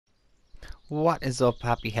What is up,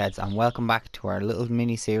 happy heads, and welcome back to our little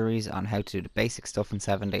mini series on how to do the basic stuff in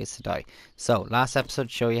 7 Days to Die. So last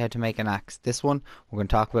episode show you how to make an axe. This one we're going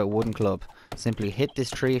to talk about wooden club. Simply hit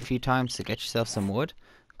this tree a few times to get yourself some wood.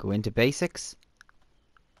 Go into basics,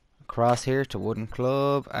 across here to wooden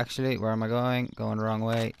club. Actually, where am I going? Going the wrong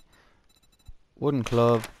way. Wooden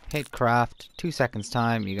club, hit craft, 2 seconds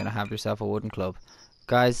time, you're going to have yourself a wooden club.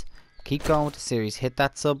 Guys, keep going with the series. Hit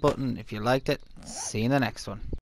that sub button if you liked it. See you in the next one.